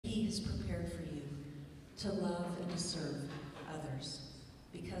to love and to serve others,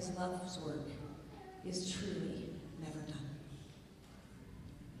 because love's work is truly never done.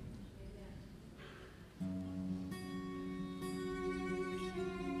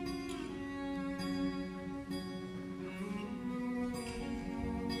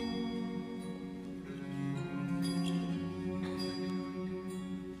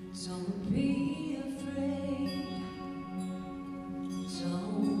 Don't be afraid,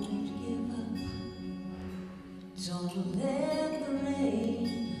 don't give up, don't let the rain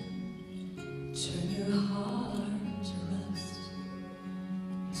turn your heart to rust.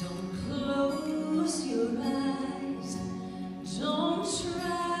 Don't close your eyes, don't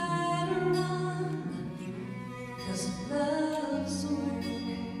try to run, 'cause love's work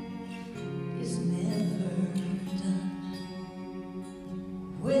is never done.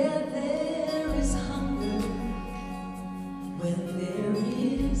 Where there is hunger, where there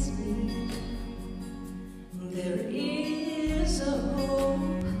is need, there is a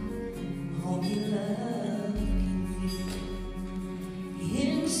hope only love can feed.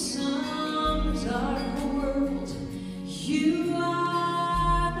 In some dark world, you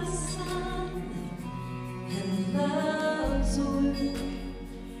are the sun, and love's work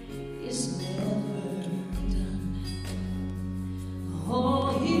is never done. All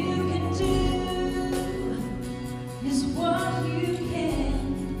you can do is what you can.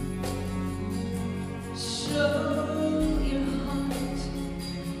 Show your heart,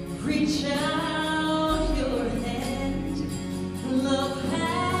 reach out your hand. Love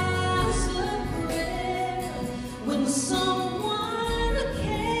has a prayer when someone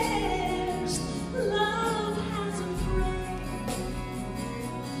cares. Love has a prayer.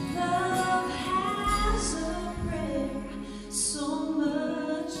 Love has a prayer. So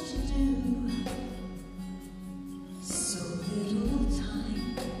much to do, so little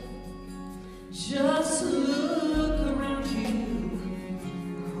time. Just look around you,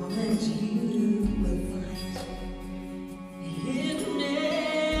 and you will find it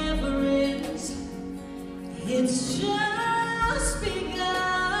never ends. It's just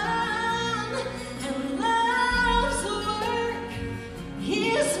begun, and love's work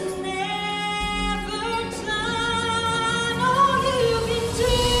is never done. All you can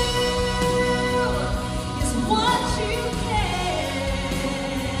do is what you can.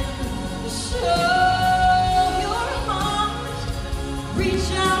 Show your heart, reach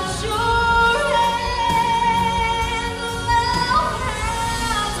out your hand. Love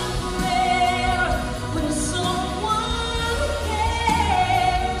has a prayer when someone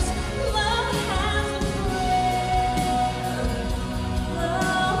cares. Love has a prayer.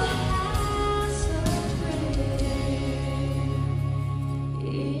 Love has a prayer.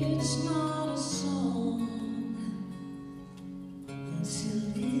 It's not a song until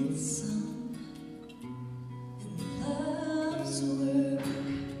it's sung. And love's work,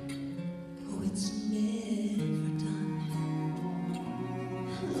 oh, it's never done.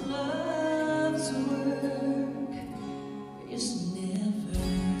 Love's work is never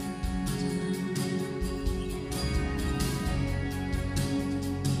done.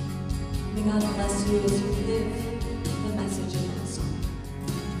 May God bless you as you live the message of the song.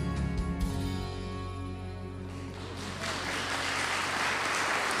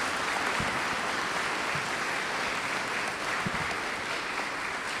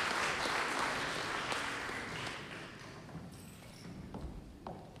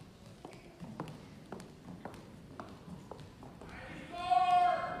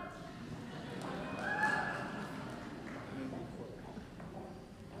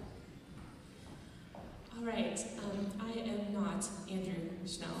 All right, I am not Andrew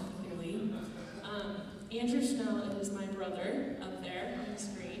Schnell, clearly. Andrew Schnell is my brother up there on the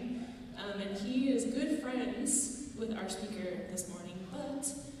screen, and he is good friends with our speaker this morning, but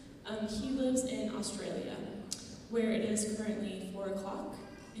he lives in Australia, where it is currently 4 o'clock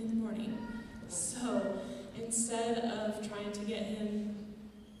in the morning. So instead of trying to get him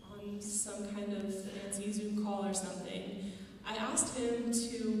on some kind of fancy Zoom call or something, I asked him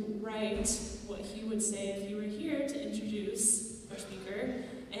to write what he would say if he were here to introduce our speaker,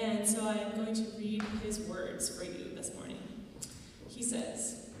 and so I'm going to read his words for you this morning. He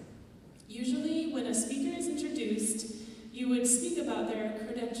says, "Usually when a speaker is introduced, you would speak about their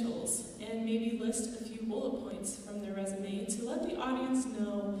credentials and maybe list a few bullet points from their resume to let the audience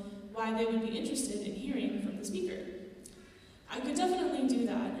know why they would be interested in hearing from the speaker. I could definitely do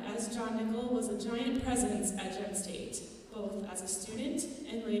that, as John Nickel was a giant presence at Gem State, both as a student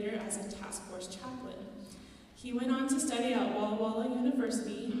and later as a task force chaplain. He went on to study at Walla Walla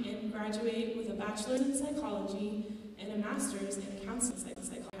University and graduate with a bachelor's in psychology and a master's in counseling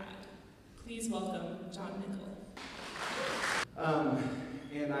psychology. Please welcome John. John Nickel.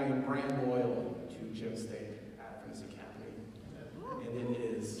 And I am brand loyal to Gem State Adventist Academy. And it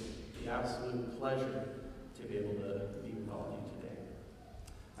is the absolute pleasure to be able to be with all of you today.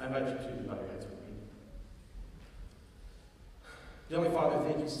 I invite you to bow your heads with me. Heavenly Father,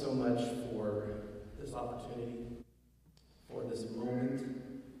 thank you so much for this opportunity, for this moment.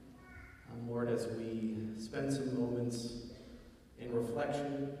 Lord, as we spend some moments in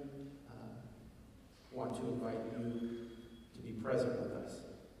reflection, want to invite you to be present with us.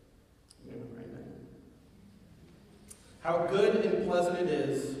 Amen. How good and pleasant it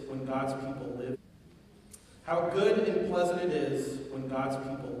is when God's people live. How good and pleasant it is when God's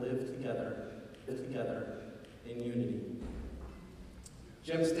people live together in unity.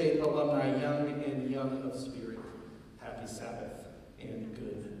 Gem State alumni, young and young of spirit, happy Sabbath and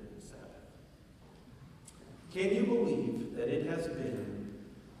good Sabbath. Can you believe that it has been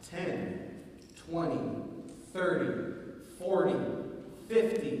 10, 20, 30, 40,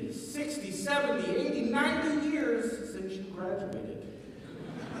 50, 60, 70, 80, 90 years since you graduated?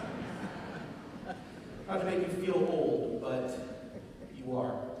 Not to make you feel old, but you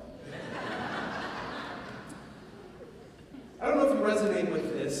are. I don't know if you resonate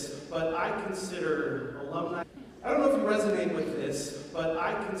with this, but I consider alumni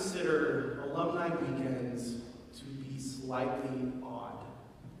weekends to be slightly odd.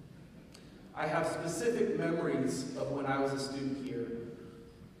 I have specific memories of when I was a student here,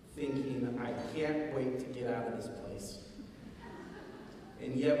 thinking, I can't wait to get out of this place.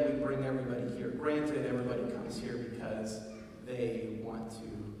 And yet we bring everybody here. Granted, everybody comes here because they want to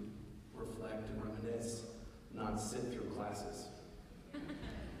reflect and reminisce, not sit through classes.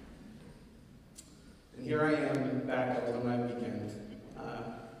 And here I am back at Alumni Weekend.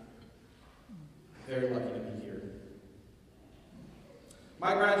 Very lucky to be here.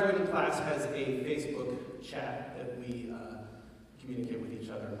 My graduating class has a Facebook chat that we communicate with each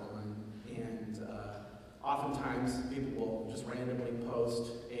other on, and oftentimes people will just randomly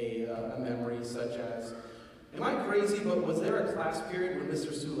post a memory such as, am I crazy, but was there a class period when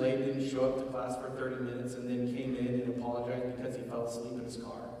Mr. Soule didn't show up to class for 30 minutes and then came in and apologized because he fell asleep in his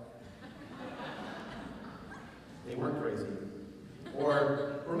car? They weren't crazy.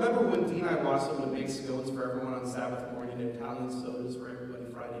 Or, remember when Dean Iwasa would make scones for everyone on Sabbath morning and Italian sodas for everybody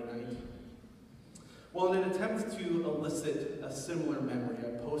Friday night? Well, in an attempt to elicit a similar memory,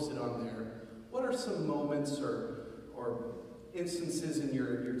 I posted on there, what are some moments or instances in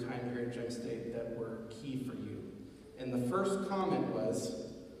your time here at Gem State that were key for you? And the first comment was,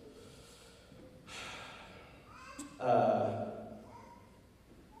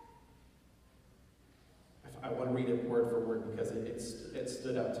 I want to read it word for word because it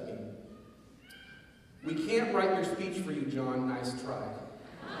stood out to me. We can't write your speech for you, John. Nice try.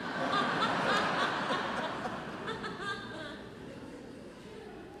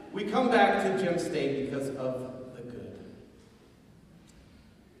 We come back to Gem State because of the good.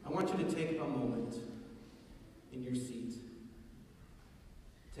 I want you to take a moment in your seat,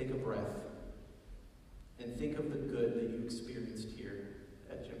 take a breath, and think of the good that you experienced here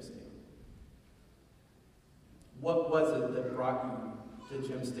at Gem State. What was it that brought you to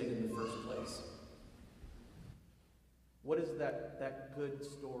Gem State in the first place? What is that good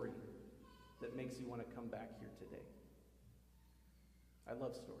story that makes you want to come back here today? I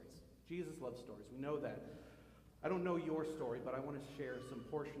love stories. Jesus loves stories. We know that. I don't know your story, but I want to share some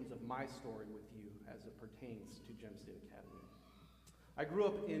portions of my story with you as it pertains to Gem State Academy. I grew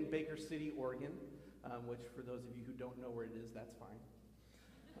up in Baker City, Oregon, which for those of you who don't know where it is, that's fine.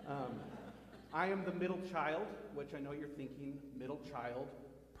 I am the middle child, which I know you're thinking, middle child,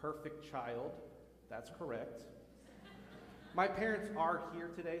 perfect child. That's correct. My parents are here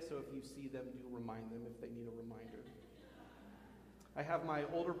today, so if you see them, do remind them if they need a reminder. I have my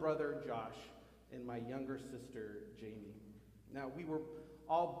older brother, Josh, and my younger sister, Jamie. Now, we were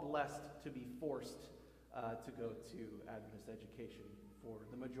all blessed to be forced to go to Adventist education for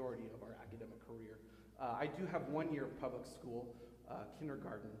the majority of our academic career. I do have 1 year of public school,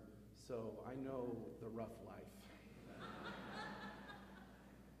 kindergarten, so I know the rough life.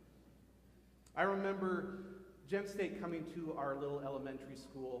 I remember Gem State coming to our little elementary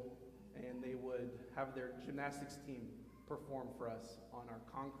school, and they would have their gymnastics team perform for us on our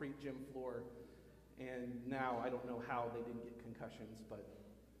concrete gym floor. And now I don't know how they didn't get concussions, but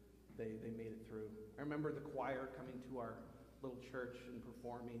they made it through. I remember the choir coming to our little church and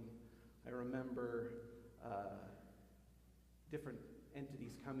performing. I remember different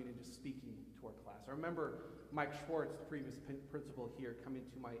entities coming and just speaking to our class. I remember Mike Schwartz, the previous principal here, coming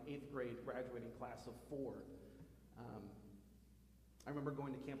to my 8th grade graduating class of 4. I remember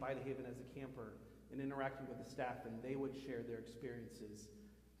going to Camp Idahaven as a camper and interacting with the staff, and they would share their experiences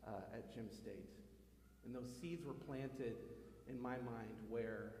at Gym State. And those seeds were planted in my mind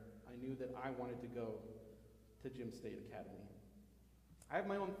where I knew that I wanted to go to Gym State Academy. I have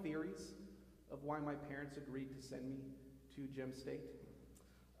my own theories of why my parents agreed to send me to Gym State.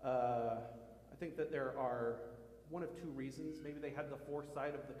 I think that there are one of two reasons. Maybe they had the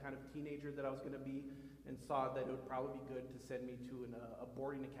foresight of the kind of teenager that I was going to be and saw that it would probably be good to send me to a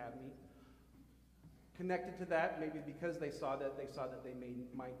boarding academy. Connected to that, maybe because they saw that they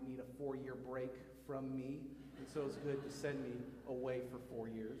might need a 4-year break from me, and so it was good to send me away for 4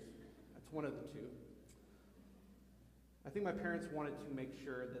 years. That's one of the two. I think my parents wanted to make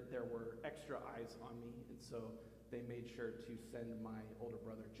sure that there were extra eyes on me, and so they made sure to send my older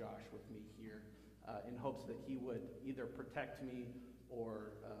brother Josh with me here in hopes that he would either protect me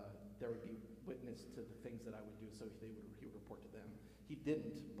or there would be witness to the things that I would do, so he would report to them. He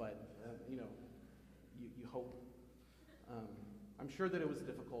didn't, but you hope. I'm sure that it was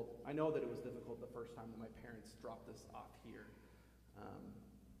difficult. I know that it was difficult the first time that my parents dropped us off here.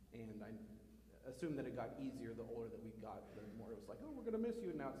 And I assume that it got easier the older that we got, the more it was like, oh, we're going to miss you,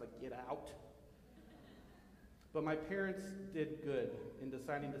 and now it's like, get out. But my parents did good in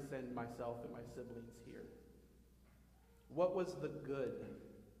deciding to send myself and my siblings here. What was the good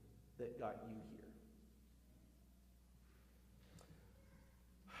that got you here?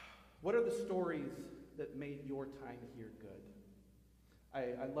 What are the stories that made your time here good?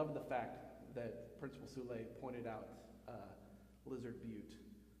 I love the fact that Principal Soule pointed out Lizard Butte.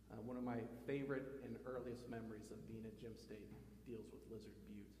 One of my favorite and earliest memories of being at Gym State deals with Lizard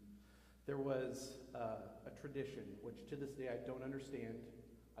Butte. There was a tradition, which to this day I don't understand.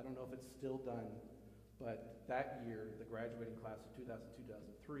 I don't know if it's still done, but that year, the graduating class of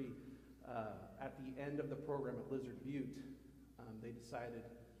 2002-2003, at the end of the program at Lizard Butte, they decided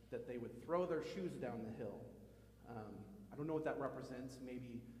that they would throw their shoes down the hill. I don't know what that represents.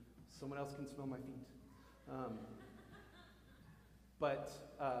 Maybe someone else can smell my feet. But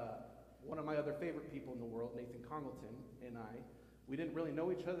one of my other favorite people in the world, Nathan Congleton, and we didn't really know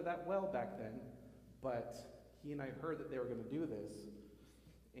each other that well back then, but he and I heard that they were going to do this,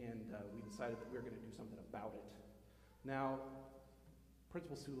 and we decided that we were going to do something about it. Now,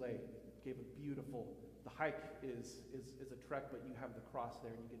 Principal Soule gave a beautiful, the hike is a trek, but you have the cross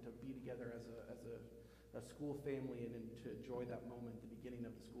there, and you get to be together as a school family and to enjoy that moment at the beginning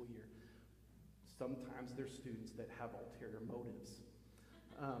of the school year. Sometimes there's students that have ulterior motives.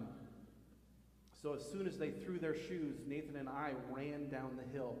 So as soon as they threw their shoes, Nathan and I ran down the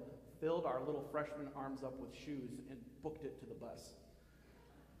hill, filled our little freshman arms up with shoes, and booked it to the bus.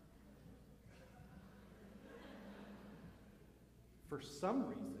 For some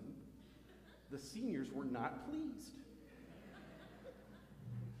reason, the seniors were not pleased.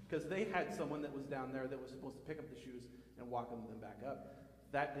 Because they had someone that was down there that was supposed to pick up the shoes and walk them back up.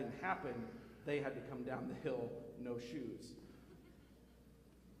 That didn't happen. They had to come down the hill, no shoes.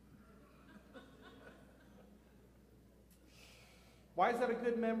 Why is that a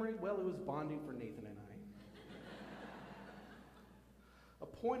good memory? Well, it was bonding for Nathan and I. A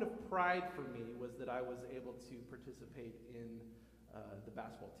point of pride for me was that I was able to participate in the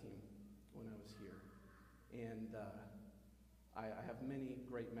basketball team when I was here. And I have many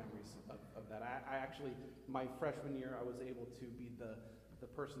great memories of that. I actually, my freshman year, I was able to be the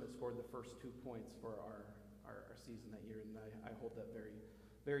person that scored the first 2 points for our season that year, and I hold that very,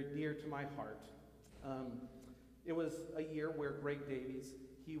 very dear to my heart. It was a year where Greg Davies,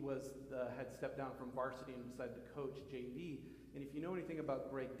 he had stepped down from varsity and decided to coach JV. And if you know anything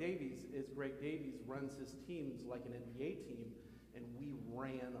about Greg Davies, Greg Davies runs his teams like an NBA team, and we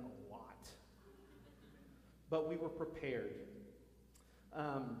ran a lot. But we were prepared.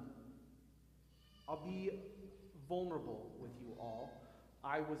 I'll be vulnerable with you all.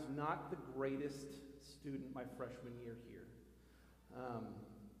 I was not the greatest student my freshman year here.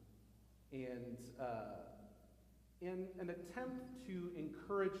 In an attempt to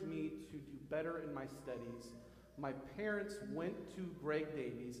encourage me to do better in my studies, my parents went to Greg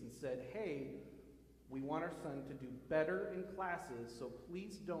Davies and said, hey, we want our son to do better in classes, so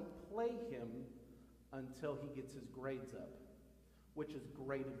please don't play him until he gets his grades up, which is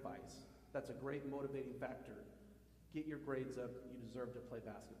great advice. That's a great motivating factor. Get your grades up, you deserve to play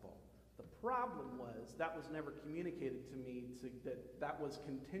basketball. The problem was that was never communicated to me that was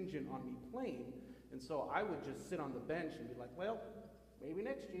contingent on me playing, and so I would just sit on the bench and be like, well, maybe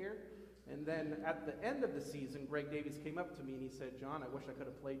next year. And then at the end of the season, Greg Davies came up to me and he said, John, I wish I could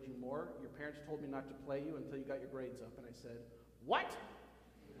have played you more. Your parents told me not to play you until you got your grades up. And I said, what?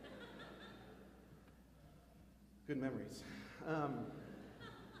 Good memories.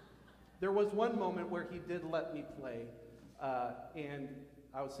 There was one moment where he did let me play, and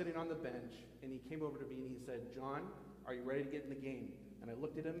I was sitting on the bench, and he came over to me and he said, "John, are you ready to get in the game?" And I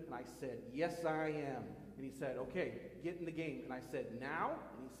looked at him and I said, "Yes, I am." And he said, "Okay, get in the game." And I said, "Now?"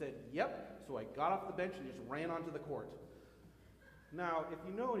 And he said, "Yep." So I got off the bench and just ran onto the court. Now, if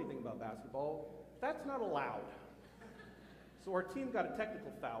you know anything about basketball, that's not allowed. So our team got a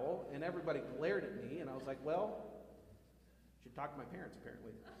technical foul, and everybody glared at me, and I was like, well, should talk to my parents,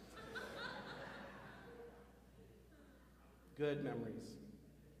 apparently. Good memories.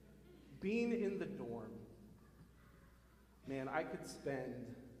 Being in the dorm. Man, I could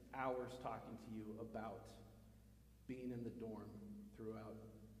spend hours talking to you about being in the dorm throughout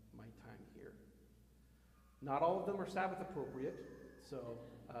my time here. Not all of them are Sabbath appropriate, so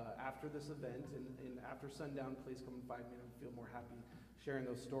after this event and after sundown, please come and find me. I feel more happy sharing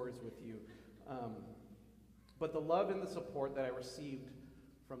those stories with you. But the love and the support that I received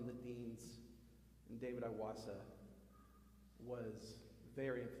from the deans and David Iwasa was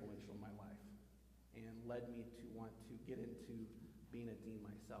very influential in my life and led me to want to get into being a dean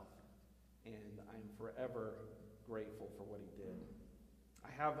myself. And I'm forever grateful for what he did. I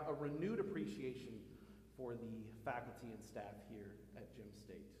have a renewed appreciation for the faculty and staff here at Gem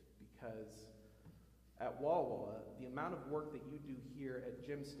State, because at Walla Walla, the amount of work that you do here at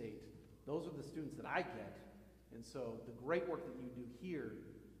Gem State, those are the students that I get, and so the great work that you do here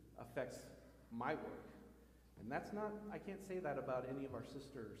affects my work. And that's not, I can't say that about any of our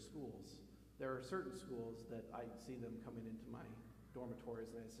sister schools. There are certain schools that I see them coming into my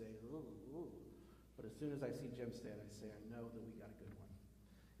dormitories and I say, ooh, ooh. But as soon as I see Gem State, I say, I know that we got a good one.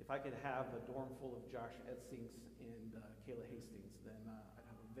 If I could have a dorm full of Josh Edsings and Kayla Hastings, then I'd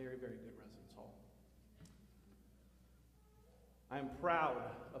have a very, very good residence hall. I'm proud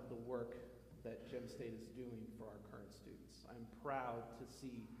of the work that Gem State is doing for our current students. I'm proud to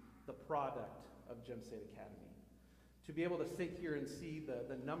see the product of Gem State Academy. To be able to sit here and see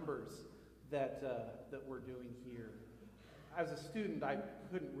the numbers that we're doing here. As a student, I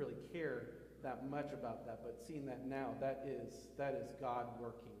couldn't really care that much about that, but seeing that now, that is God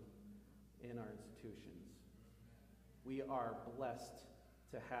working in our institutions. We are blessed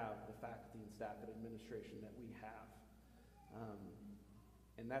to have the faculty and staff and administration that we have.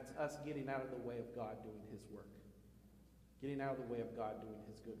 And that's us getting out of the way of God doing his work. Getting out of the way of God doing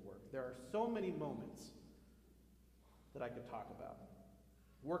his good work. There are so many moments that I could talk about.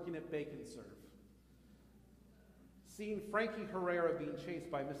 Working at Bacon Serve. Seeing Frankie Herrera being chased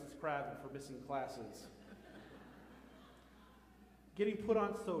by Mrs. Craven for missing classes. Getting put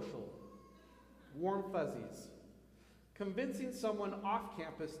on social. Warm fuzzies. Convincing someone off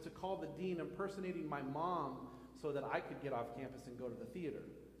campus to call the dean impersonating my mom so that I could get off campus and go to the theater.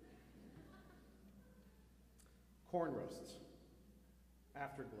 Corn roasts.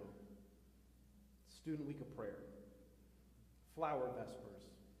 Afterglow. Student week of prayer. Flower vespers.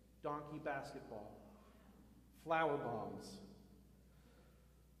 Donkey basketball. Flower bombs.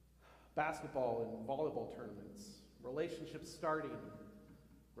 Basketball and volleyball tournaments. Relationships starting.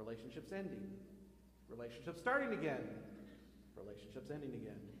 Relationships ending. Relationships starting again. Relationships ending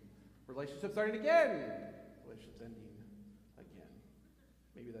again. Relationships starting again. Relationships ending again.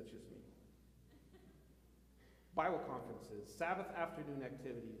 Maybe that's just me. Bible conferences, Sabbath afternoon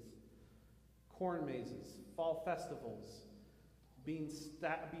activities, corn mazes, fall festivals, being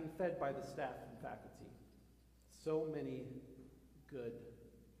fed by the staff and faculty. So many good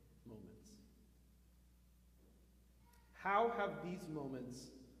moments. How have these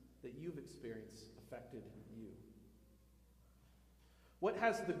moments that you've experienced affected you? What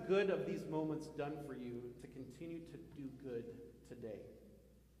has the good of these moments done for you to continue to do good today?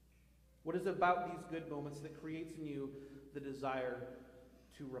 What is it about these good moments that creates in you the desire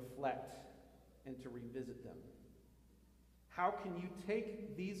to reflect and to revisit them? How can you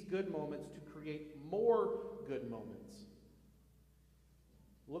take these good moments to create more good moments?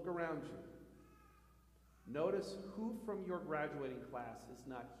 Look around you. Notice who from your graduating class is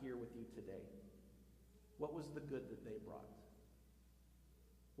not here with you today. What was the good that they brought?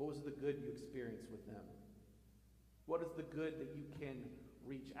 What was the good you experienced with them? What is the good that you can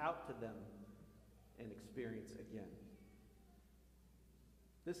reach out to them and experience again?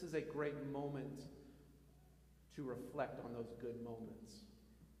 This is a great moment to reflect on those good moments.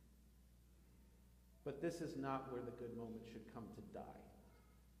 But this is not where the good moments should come to die.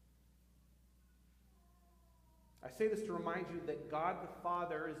 I say this to remind you that God the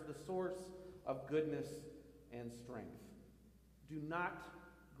Father is the source of goodness and strength. Do not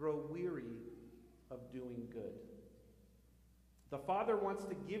grow weary of doing good. The Father wants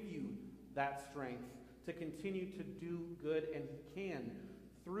to give you that strength to continue to do good, and he can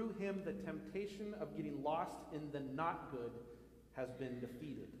Through him, the temptation of getting lost in the not good has been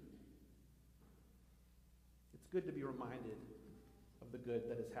defeated. It's good to be reminded of the good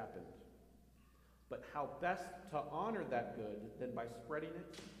that has happened. But how best to honor that good than by spreading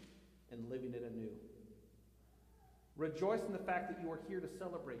it and living it anew. Rejoice in the fact that you are here to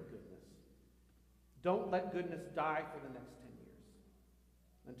celebrate goodness. Don't let goodness die for the next 10 years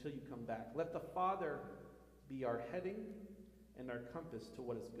until you come back. Let the Father be our heading and our compass to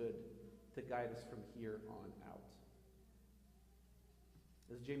what is good, to guide us from here on out.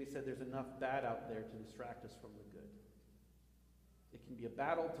 As Jamie said, there's enough bad out there to distract us from the good. It can be a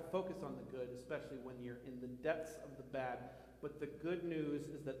battle to focus on the good, especially when you're in the depths of the bad. But the good news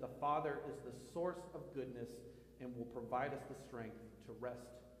is that the Father is the source of goodness and will provide us the strength to rest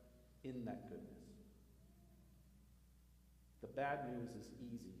in that goodness. The bad news is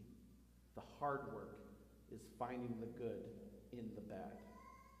easy. The hard work is finding the good in the bad.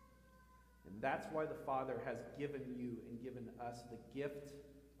 And that's why the Father has given you and given us the gift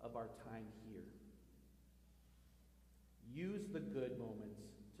of our time here. Use the good moments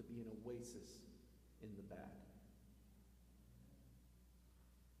to be an oasis in the bad.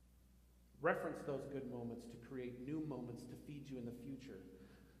 Reference those good moments to create new moments to feed you in the future.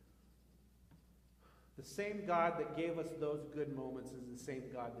 The same God that gave us those good moments is the same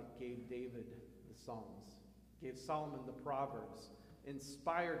God that gave David the Psalms, gave Solomon the Proverbs,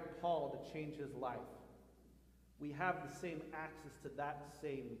 inspired Paul to change his life. We have the same access to that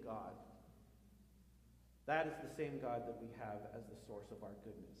same God. That is the same God that we have as the source of our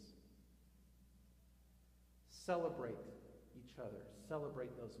goodness. Celebrate each other.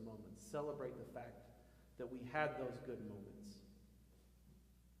 Celebrate those moments. Celebrate the fact that we had those good moments.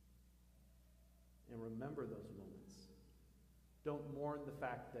 And remember those moments. Don't mourn the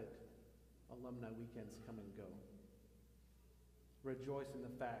fact that alumni weekends come and go. Rejoice in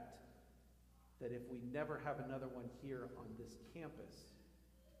the fact that if we never have another one here on this campus,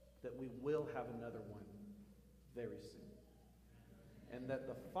 that we will have another one very soon. And that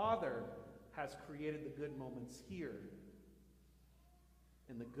the Father has created the good moments here,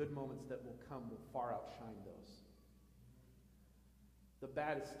 and the good moments that will come will far outshine those. The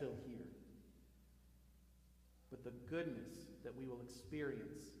bad is still here, but the goodness that we will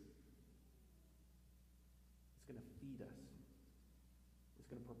experience is going to feed us. It's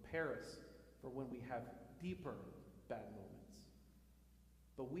going to prepare us for when we have deeper bad moments.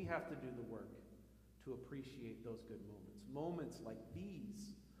 But we have to do the work to appreciate those good moments. Moments like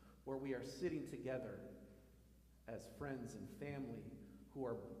these, where we are sitting together as friends and family who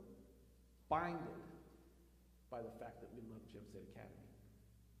are binded by the fact that we love Gem State Academy.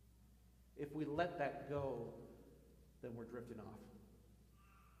 If we let that go, then we're drifting off.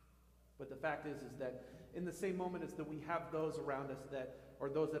 But the fact is that in the same moment as that we have those around us that, or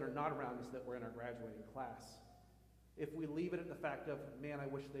those that are not around us that were in our graduating class, if we leave it at the fact of, man, I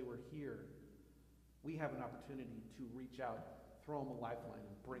wish they were here, we have an opportunity to reach out, throw them a lifeline,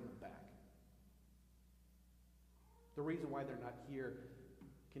 and bring them back. The reason why they're not here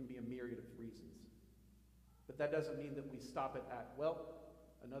can be a myriad of reasons. But that doesn't mean that we stop it at, well,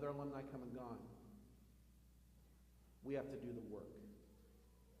 another alumni come and gone. We have to do the work.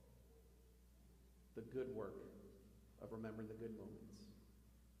 The good work of remembering the good moments.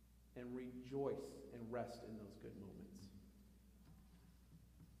 And rejoice and rest in those good moments.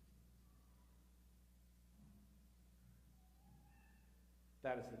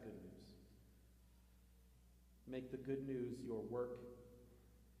 That is the good news. Make the good news your work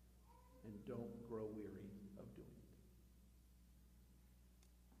and don't grow weary of doing it.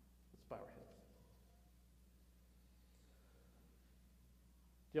 Let's bow our heads.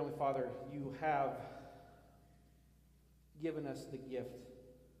 Dear Heavenly Father, you have given us the gift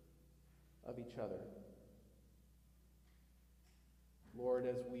of each other. Lord,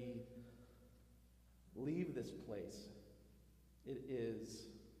 as we leave this place, it is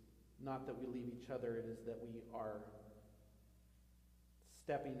not that we leave each other, it is that we are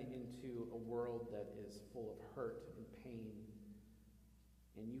stepping into a world that is full of hurt and pain.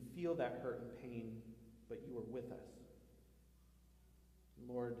 And you feel that hurt and pain, but you are with us.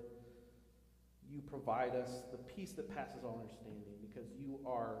 Lord, you provide us the peace that passes all understanding because you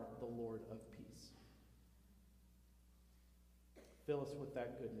are the Lord of peace. Fill us with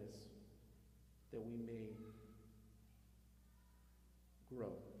that goodness that we may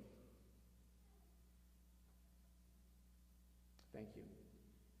grow. Thank you.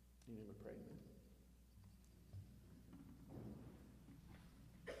 In your name we pray, amen.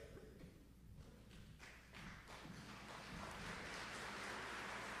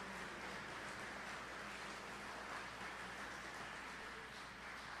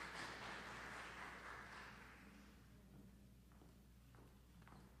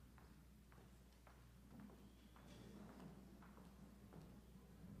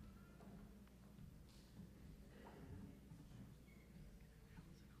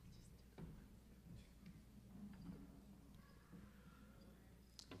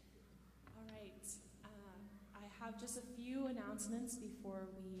 just a few announcements before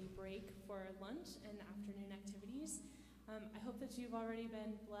we break for lunch and afternoon activities. I hope that you've already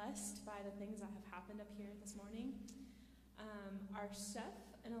been blessed by the things that have happened up here this morning. Our chef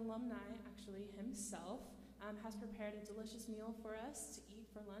and alumni, actually himself, has prepared a delicious meal for us to eat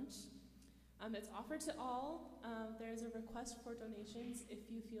for lunch. It's offered to all. There's a request for donations if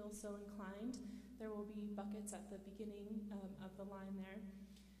you feel so inclined. There will be buckets at the beginning of the line there.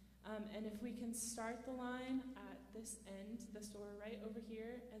 And if we can start the line at this end, the store right over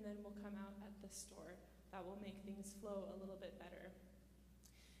here, and then we'll come out at this store. That will make things flow a little bit better.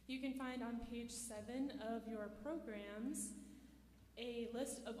 You can find on page 7 of your programs a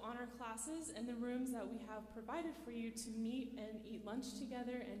list of honor classes and the rooms that we have provided for you to meet and eat lunch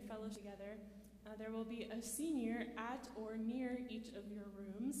together and fellowship together. There will be a senior at or near each of your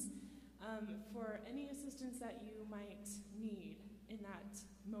rooms for any assistance that you might need in that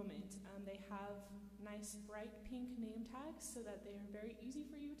moment. They have nice bright pink name tags so that they are very easy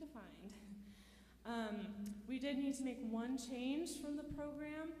for you to find. We did need to make one change from the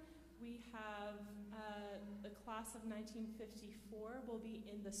program. We have the class of 1954 will be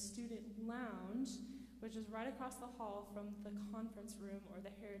in the student lounge, which is right across the hall from the conference room or the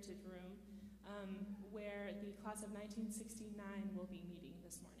heritage room, where the class of 1969 will be meeting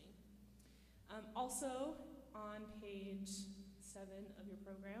this morning. Also, on page 7 of your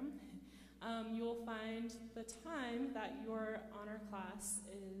program, you will find the time that your honor class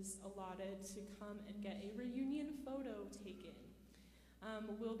is allotted to come and get a reunion photo taken.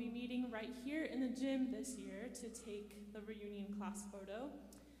 We'll be meeting right here in the gym this year to take the reunion class photo.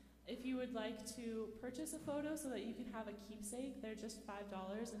 If you would like to purchase a photo so that you can have a keepsake, they're just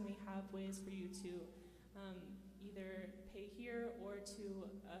 $5, and we have ways for you to either pay here or to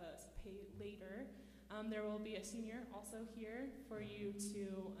pay later. There will be a senior also here for you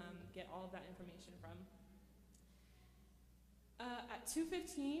to get all of that information from. At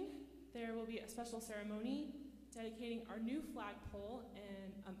 2:15, there will be a special ceremony dedicating our new flagpole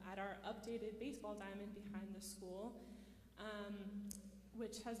and at our updated baseball diamond behind the school,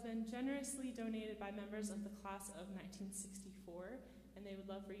 which has been generously donated by members of the class of 1964, and they would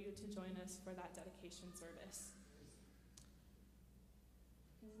love for you to join us for that dedication service.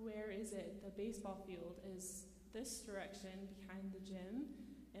 Where is it? The baseball field is this direction behind the gym,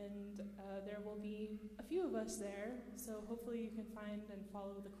 and there will be a few of us there, so hopefully you can find and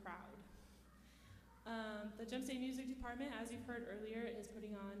follow the crowd. The Gem State Music Department, as you've heard earlier, is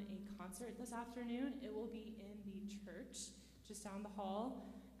putting on a concert this afternoon. It will be in the church, just down the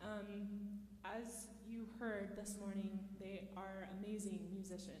hall. As you heard this morning, they are amazing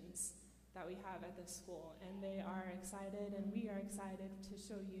musicians that we have at this school, and they are excited, and we are excited to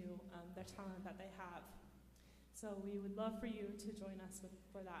show you the talent that they have. So we would love for you to join us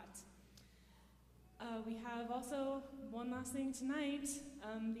for that. We have also one last thing tonight,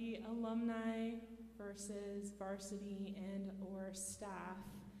 the alumni versus varsity and or staff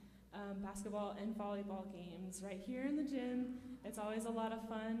basketball and volleyball games right here in the gym. It's always a lot of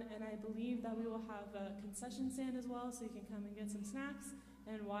fun, and I believe that we will have a concession stand as well, so you can come and get some snacks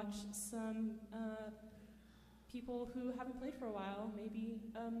and watch some people who haven't played for a while, maybe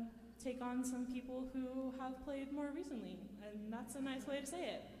take on some people who have played more recently, and that's a nice way to say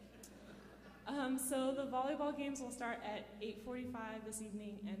it. So the volleyball games will start at 8:45 this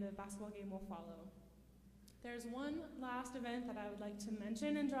evening, and the basketball game will follow. There's one last event that I would like to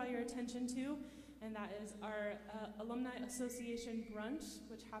mention and draw your attention to, and that is our Alumni Association brunch,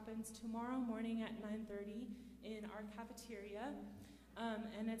 which happens tomorrow morning at 9:30 in our cafeteria.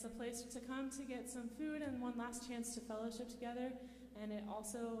 And it's a place to come to get some food and one last chance to fellowship together. And it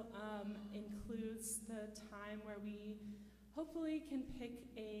also includes the time where we hopefully can pick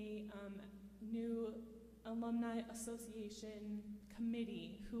a new Alumni Association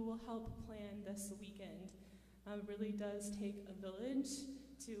committee who will help plan this weekend. It really does take a village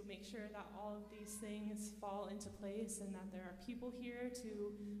to make sure that all of these things fall into place and that there are people here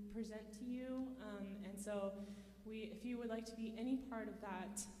to present to you. And so if you would like to be any part of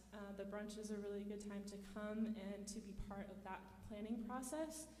that, the brunch is a really good time to come and to be part of that planning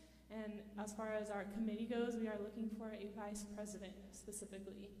process. And as far as our committee goes, we are looking for a vice president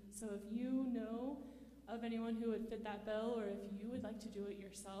specifically. So if you know of anyone who would fit that bill, or if you would like to do it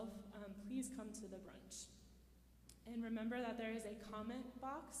yourself, please come to the brunch. And remember that there is a comment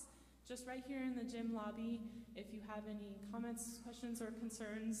box just right here in the gym lobby. If you have any comments, questions, or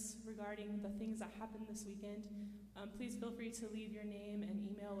concerns regarding the things that happened this weekend, please feel free to leave your name and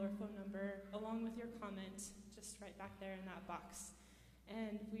email or phone number along with your comment just right back there in that box.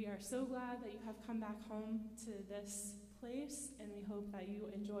 And we are so glad that you have come back home to this place, and we hope that you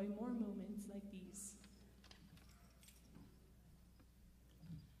enjoy more moments like these.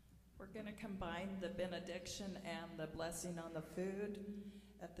 We're going to combine the benediction and the blessing on the food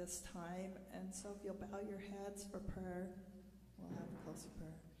at this time. And so if you'll bow your heads for prayer, we'll have a close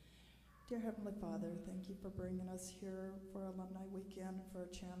prayer. Dear Heavenly Father, thank you for bringing us here for Alumni Weekend, for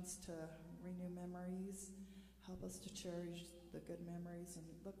a chance to renew memories. Help us to cherish the good memories and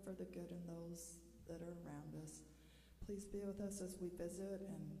look for the good in those that are around us. Please be with us as we visit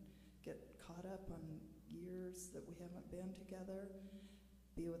and get caught up on years that we haven't been together.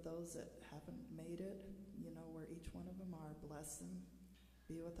 Be with those that haven't made it, you know where each one of them are. Bless them.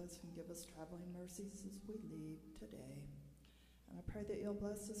 Be with us and give us traveling mercies as we leave today. And I pray that you'll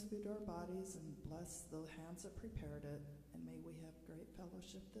bless this food to our bodies and bless the hands that prepared it. And may we have great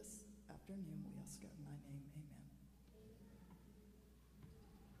fellowship this afternoon. We ask God in thy name. Amen.